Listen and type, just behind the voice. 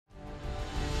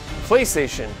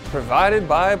PlayStation, provided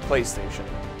by PlayStation.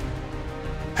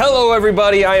 Hello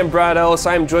everybody, I am Brad Ellis.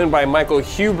 I am joined by Michael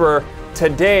Huber.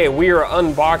 Today we are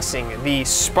unboxing the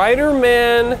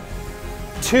Spider-Man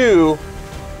 2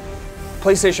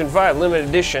 PlayStation 5 limited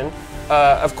edition.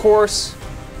 Of course,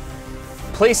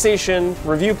 PlayStation,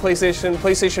 review PlayStation,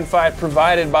 PlayStation 5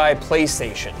 provided by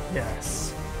PlayStation.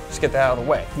 Yes. Just get that out of the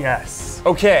way. Yes.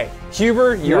 Okay,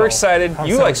 Huber, you're excited.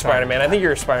 You so like excited. Spider-Man. I think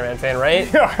you're a Spider-Man fan,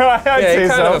 right? Yeah, you're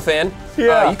kind of a fan.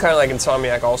 Yeah. You kind of like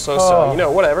Insomniac also, so you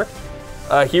know, whatever.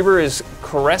 Huber is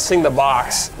caressing the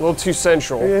box, a little too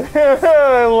sensual. Yeah,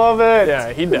 I love it.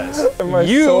 Yeah, he does.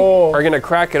 You are gonna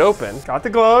crack it open. Got the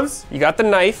gloves. You got the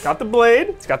knife. Got the blade.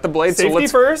 It's got the blade. Safety so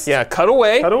let's, first. Yeah, cut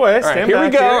away. Cut away. All right, Stand here we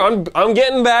back go. here. I'm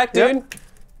getting back, dude. Yep.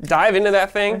 Dive into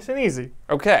that thing. Nice and easy.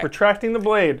 Okay. Retracting the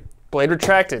blade. Blade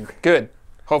retracted. Good.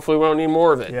 Hopefully we won't need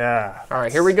more of it. Yeah. All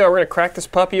right, here we go. We're gonna crack this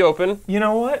puppy open. You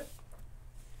know what?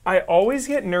 I always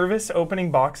get nervous opening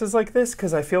boxes like this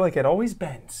because I feel like it always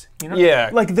bends. You know?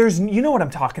 Yeah. Like you know what I'm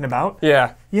talking about.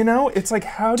 Yeah. You know, it's like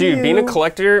how do you... Dude, being a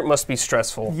collector must be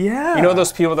stressful. Yeah. You know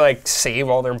those people that like save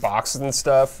all their boxes and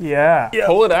stuff? Yeah.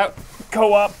 Pull it out.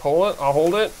 Go up. Pull it. I'll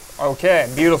hold it. Okay,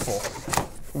 beautiful.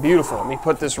 Beautiful. Let me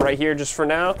put this right here just for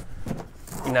now.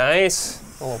 Nice.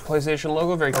 A little PlayStation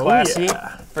logo, very classy.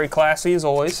 Yeah. Very classy as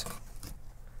always.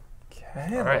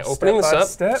 Okay. All right, opening this up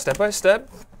step by step.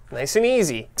 Nice and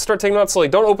easy. Start taking it out slowly.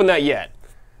 Don't open that yet.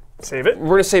 Save it. We're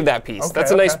gonna save that piece. Okay,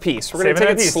 That's a nice piece. We're gonna take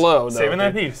it slow though. Saving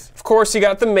that piece. Of course, you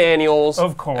got the manuals.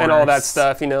 Of course. And all that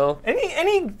stuff, you know.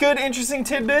 Any good interesting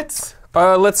tidbits?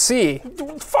 Let's see.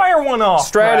 Fire one off.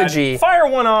 Strategy. Brad. Fire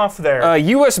one off there.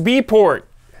 USB port.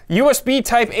 USB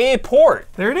Type A port.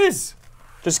 There it is.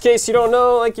 Just in case you don't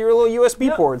know, like your little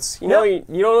USB ports. You know, you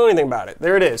don't know anything about it.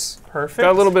 There it is. Perfect.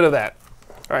 Got a little bit of that.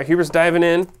 All right, Huber's diving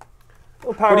in.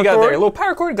 Little power What do you got cord. there? A little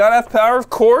power cord. Gotta have power, of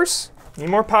course. Need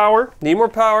more power. Need more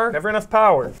power. Never enough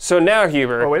power. So now,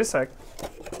 Huber. Oh, wait a sec.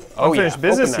 Oh, yeah. Unfinished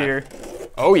business Open that. here.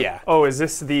 Oh, yeah. Oh, is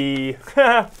this the...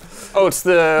 Oh, it's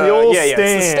the old yeah, it's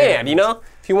the stand. stand, you know?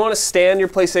 If you want to stand your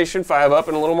PlayStation 5 up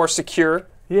and a little more secure,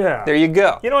 Yeah. there you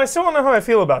go. You know, I still don't know how I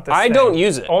feel about this I thing. don't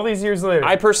use it. All these years later.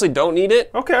 I personally don't need it.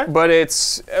 Okay. But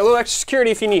it's a little extra security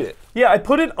if you need it. Yeah, I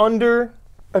put it under...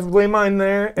 I lay mine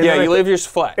there. And Yeah, then you leave yours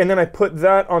flat. And then I put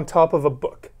that on top of a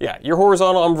book. Yeah, you're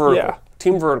horizontal, I'm vertical. Yeah.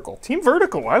 Team vertical. Team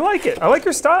vertical. I like it. I like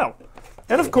your style.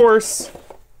 And of course,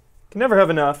 can never have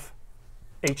enough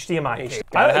HDMI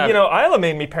cable. You know, Isla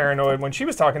made me paranoid when she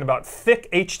was talking about thick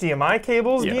HDMI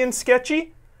cables being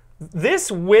sketchy.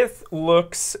 This width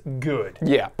looks good.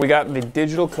 Yeah, we got the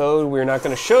digital code. We're not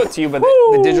going to show it to you, but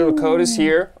the digital code is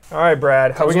here. All right,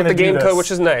 Brad. How are we Comes going with to the do game this? code,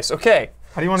 which is nice. Okay.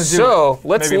 How do you want to do it? So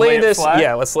let's Maybe lay it this. flat?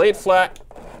 Yeah, let's lay it flat.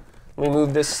 Let me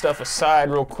move this stuff aside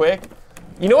real quick.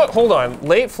 You know what? Hold on.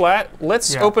 Lay it flat.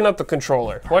 Let's open up the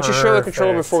controller. Why don't you show the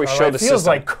controller before we show the system? It feels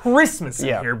like Christmas in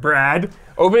here, Brad.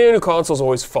 Opening a new console is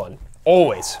always fun.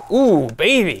 Always. Ooh,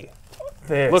 baby.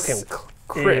 This Looking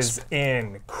crisp.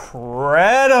 is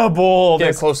incredible. Get a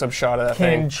This close-up shot of that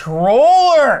thing.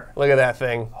 controller. Look at that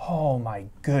thing. Oh my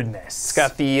goodness. It's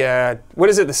got the, what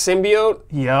is it, the symbiote?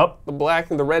 Yep. The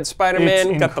black and the red Spider-Man.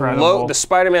 It's Got incredible. the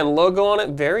Spider-Man logo on it.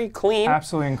 Very clean.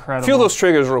 Absolutely incredible. Feel those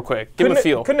triggers real quick. Give them a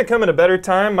feel. Couldn't have come at a better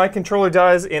time. My controller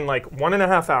dies in like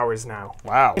 1.5 hours now.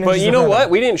 Wow. But you know what?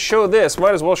 We didn't show this.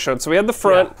 Might as well show it. So we had the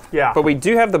front. Yeah. But we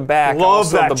do have the back Love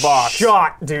also that of the box.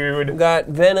 shot, dude. Got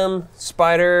Venom,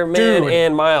 Spider-Man,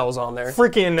 and Miles on there.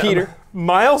 Freaking Peter.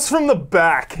 Miles from the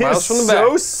back. Miles from the back.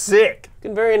 So sick.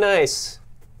 Looking very nice.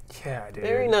 Yeah, dude.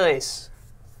 Very nice.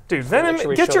 Dude, Venom, Make sure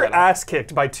we get show your that off. ass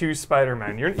kicked by two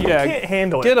Spider-Men. You can't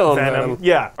handle it, get on, Venom. Venom.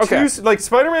 Yeah. Okay. Like,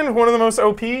 Spider-Man is one of the most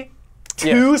OP. Two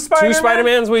Two Spider-Man?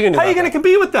 Spider-Mans, we can do How are you going to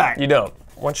compete with that? You don't.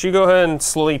 Once you go ahead and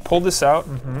slowly pull this out,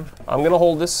 I'm going to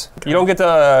hold this. You don't get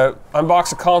to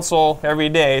unbox a console every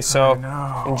day, so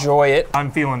enjoy it.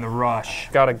 I'm feeling the rush.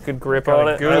 Got a good grip on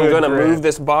it. good I'm going to grip. move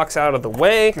this box out of the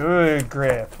way. Good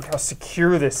grip. Look how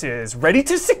secure this is. Ready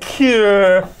to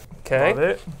secure. Okay. Love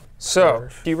it. So,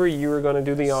 Huber, you are going to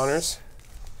do the honors.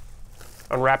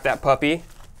 Unwrap that puppy.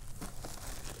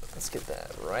 Let's get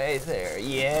that right there.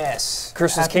 Yes.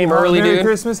 Christmas came early, Merry dude.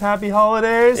 Christmas, happy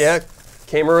holidays. Yeah,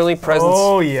 came early. Presents.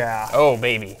 Oh, yeah. Oh,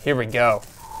 baby. Here we go.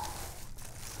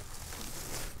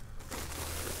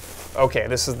 Okay,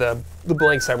 this is the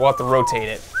blank side. We'll have to rotate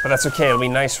it, but that's okay. It'll be a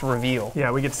nice reveal.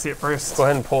 Yeah, we get to see it first. Go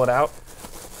ahead and pull it out.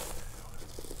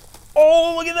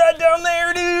 Oh, look at that down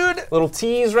there, dude. Little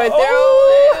tease right there.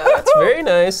 Oh. Yeah, that's very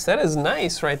nice. That is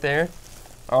nice right there.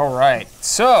 All right,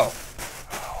 so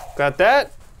got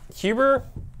that. Huber,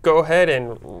 go ahead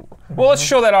and, well, let's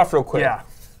show that off real quick. Yeah.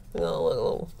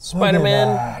 Little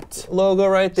Spider-Man logo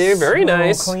right there. Very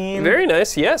nice. Clean. Very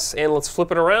nice, yes. And let's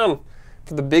flip it around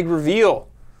for the big reveal.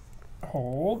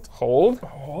 Hold.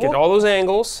 Get all those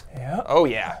angles. Yeah. Oh,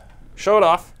 yeah. Show it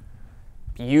off.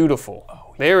 Beautiful.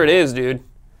 Oh, there it is, dude.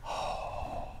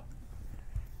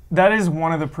 That is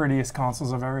one of the prettiest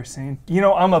consoles I've ever seen. You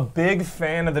know, I'm a big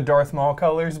fan of the Darth Maul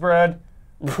colors, Brad.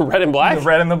 Red and black? The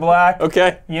red and the black.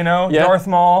 Okay. You know, Yeah. Darth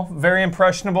Maul, very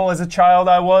impressionable as a child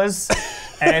I was.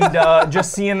 And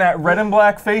just seeing that red and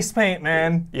black face paint,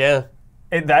 man. Yeah.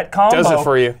 That combo. Does it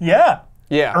for you. Yeah.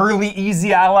 Yeah. Early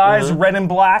easy allies, red and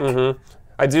black.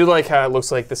 I do like how it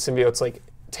looks like the symbiote's like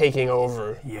taking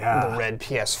over Yeah. the red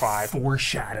PS5.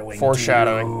 Foreshadowing.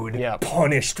 Dude. Yeah.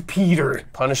 Punished Peter.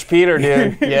 Punish Peter,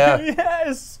 dude. Yeah.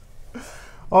 Yes.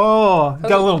 Oh,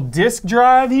 got a little disc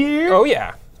drive here. Oh,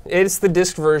 yeah. It's the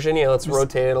disc version. Yeah, let's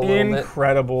rotate it a little bit.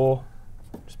 Incredible.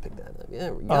 Just pick that up. Yeah,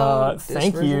 there we go. Disc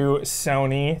Thank version. you,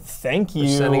 Sony. Thank you,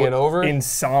 sending it over.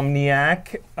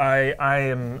 Insomniac. I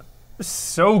am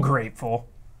so grateful.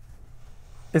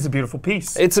 It's a beautiful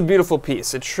piece. It's a beautiful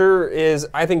piece. It sure is.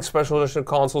 I think special edition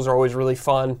consoles are always really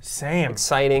fun, Same.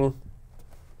 exciting.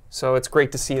 So it's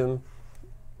great to see them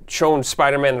showing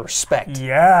Spider-Man the respect.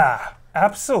 Yeah,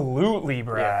 absolutely,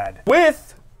 Brad.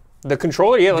 With The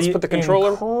controller, yeah, let's put the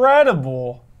controller.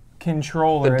 Incredible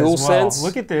controller The as well. DualSense.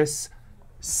 Look at this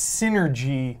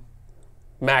synergy.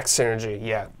 Max Synergy,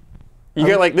 yeah. You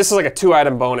get like, this is like a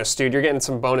 2-item bonus, dude. You're getting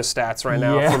some bonus stats right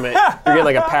now Yeah. from it. You're getting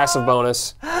like a passive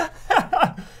bonus.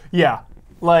 Yeah,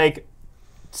 like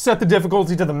set the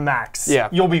difficulty to the max. Yeah.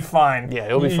 You'll be fine. Yeah,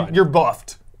 you'll be fine. You're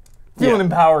buffed. Feeling Yeah.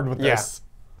 empowered with Yeah. this.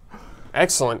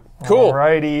 Excellent. Cool.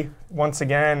 Alrighty. Once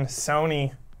again,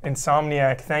 Sony,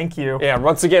 Insomniac, thank you. Yeah,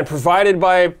 once again, provided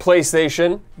by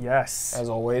PlayStation, Yes. as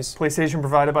always. PlayStation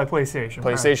provided by PlayStation.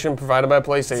 PlayStation provided by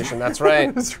PlayStation, that's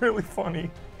right. It's really funny.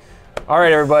 All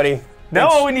right, everybody. Now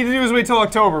all we need to do is wait till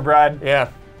October, Brad. Yeah.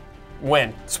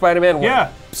 When? Spider-Man when? Yeah.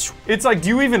 It's like, do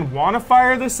you even want to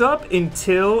fire this up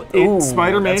until Ooh, it's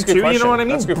Spider-Man that's a 2? good You know what I question. mean?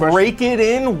 That's a good question. Break it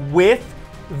in with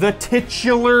the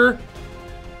titular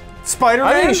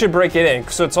Spider-Man. I think you should break it in,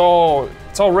 so it's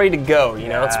all ready to go, you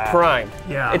know? It's Yeah. primed.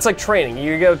 Yeah. It's like training.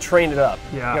 You gotta train it up.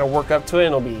 Yeah. You gotta work up to it,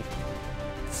 and it'll be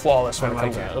flawless when it like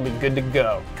comes it. out. It'll be good to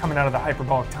go. Coming out of the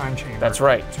hyperbolic time chamber. That's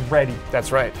right. It's ready.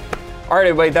 That's right. All right,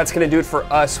 everybody, that's going to do it for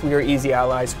us. We are Easy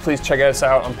Allies. Please check us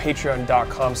out on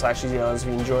patreon.com/easyallies if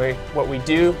you enjoy what we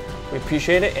do. We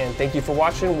appreciate it, and thank you for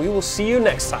watching. We will see you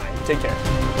next time. Take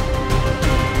care.